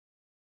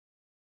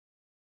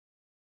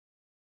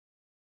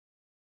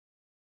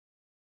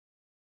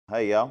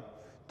Hey y'all,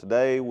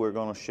 today we're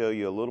going to show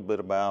you a little bit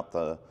about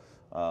the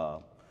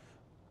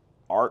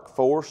arc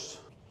force.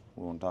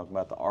 We're going to talk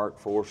about the arc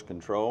force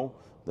control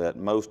that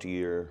most of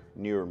your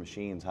newer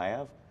machines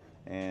have,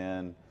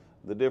 and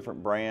the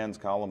different brands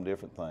call them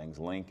different things.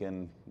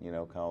 Lincoln,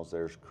 calls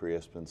theirs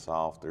crisp and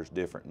soft. There's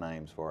different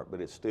names for it, but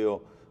it's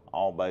still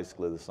all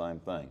basically the same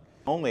thing.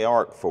 On the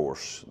arc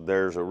force,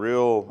 there's a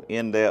real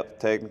in-depth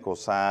technical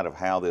side of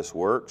how this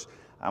works.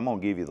 I'm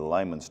going to give you the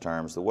layman's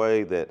terms, the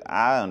way that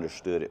I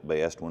understood it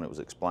best when it was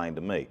explained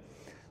to me.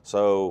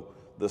 So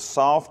the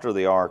softer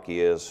the arc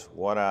is,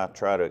 what I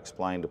try to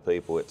explain to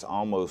people, it's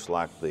almost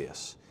like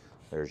this.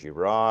 There's your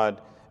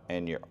rod,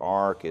 and your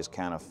arc is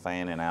kind of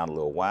fanning out a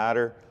little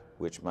wider,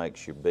 which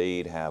makes your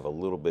bead have a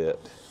little bit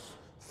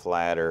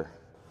flatter,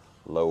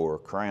 lower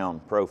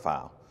crown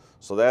profile.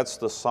 So that's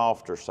the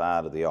softer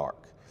side of the arc.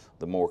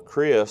 The more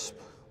crisp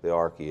the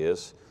arc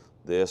is,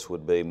 this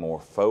would be more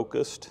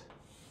focused,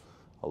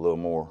 a little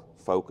more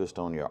focused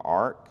on your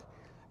arc,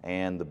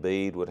 and the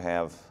bead would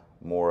have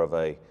more of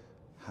a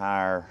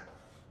higher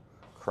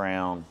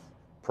crown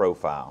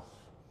profile,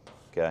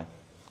 okay?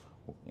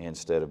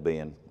 Instead of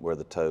being where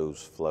the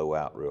toes flow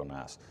out real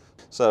nice.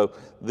 So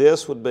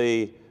this would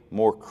be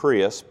more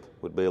crisp,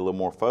 would be a little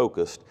more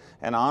focused,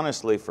 and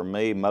honestly for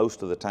me,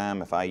 most of the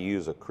time if I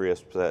use a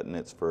crisp setting,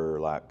 it's for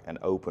like an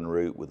open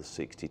root with a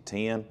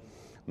 60-10.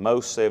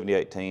 Most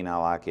 70-18, I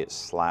like it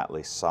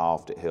slightly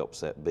soft. It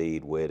helps that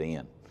bead wet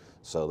in.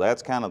 So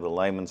that's kind of the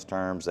layman's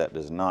terms. That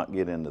does not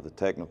get into the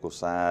technical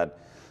side.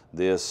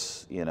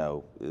 This,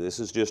 this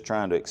is just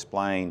trying to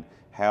explain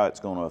how it's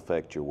going to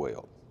affect your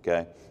weld,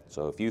 okay?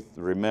 So if you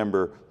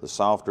remember, the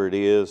softer it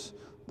is,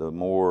 the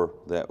more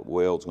that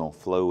weld's going to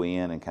flow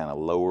in and kind of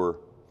lower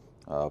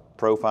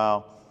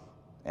profile,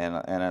 and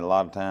a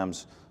lot of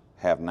times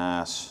have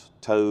nice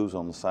toes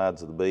on the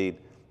sides of the bead.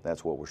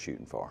 That's what we're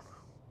shooting for.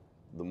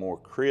 The more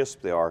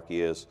crisp the arc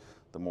is,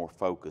 the more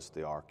focused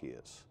the arc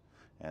is,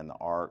 and the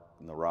arc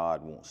and the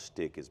rod won't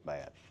stick as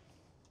bad.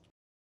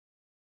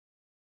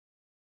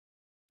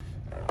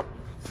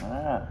 All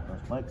right,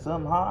 let's make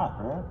something hot,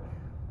 right?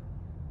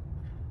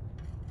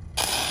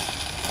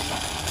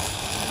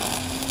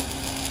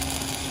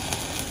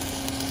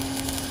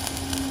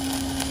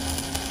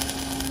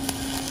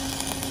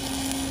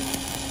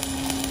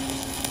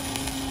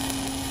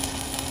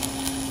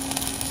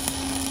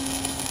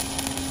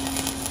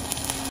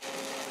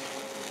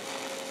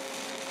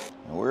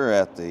 We're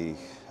at the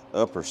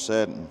upper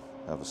setting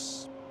of a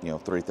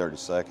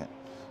 3/32.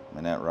 I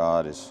mean, that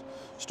rod is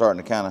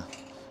starting to kind of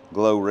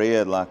glow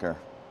red like a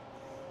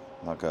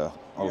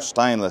old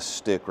stainless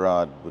stick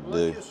rod would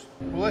do.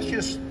 Well, let's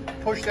just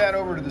push that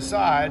over to the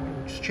side,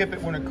 just chip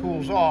it when it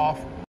cools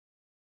off.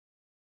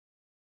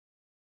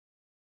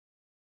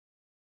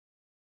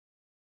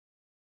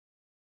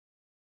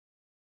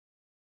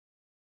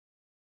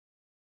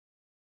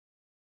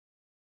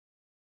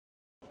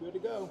 Good to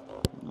go.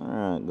 All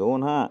right,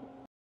 going hot.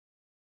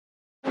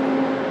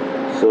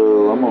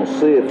 So I'm going to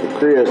see if the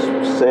crisp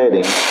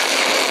setting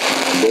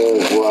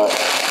does what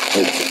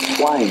it's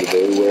explained to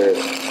do, where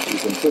you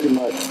can pretty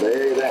much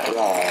bury that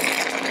rod.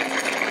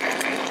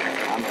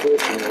 I'm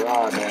pushing the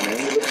rod down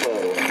into the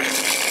puddle,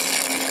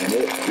 and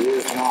it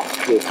is not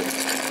sticking.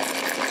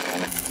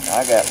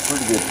 I got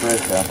pretty good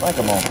pressure. I think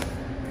I'm going to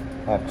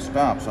have to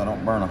stop so I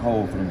don't burn a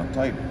hole through my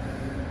table.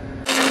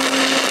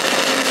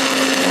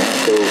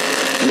 So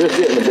I'm just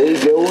getting the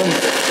bead going,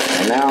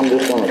 and now I'm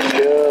just going to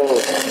shove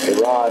the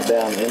rod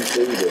down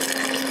into the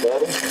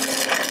puddle.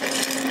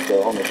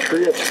 So on the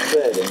crisp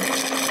setting,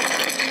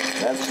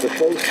 that's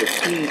supposed to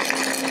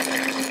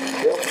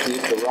help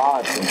keep the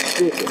rod from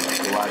sticking.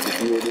 So like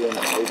if you were doing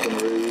an open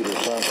root or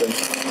something.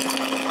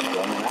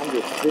 So I'm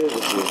just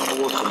physically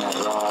forcing that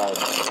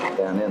rod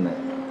down in there.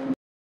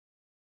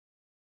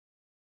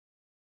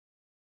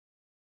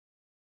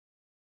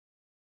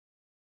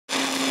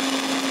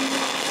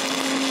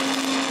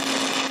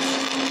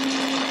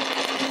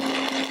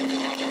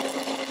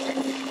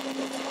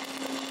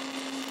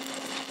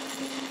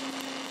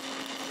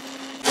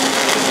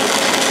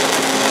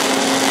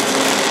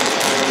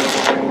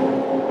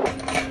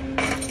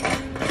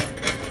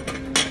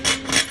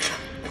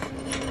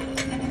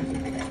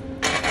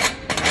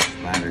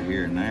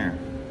 Here and there.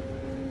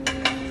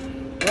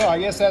 Well, I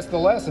guess that's the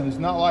lesson. It's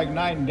not like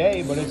night and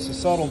day, but it's a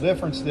subtle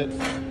difference that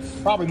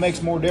probably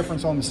makes more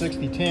difference on the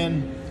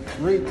 60-10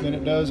 root than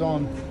it does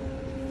on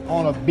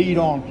a bead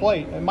on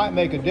plate. It might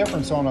make a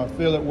difference on a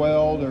fillet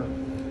weld or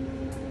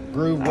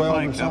groove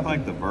weld or something. I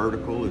think the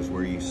vertical is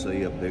where you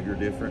see a bigger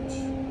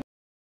difference.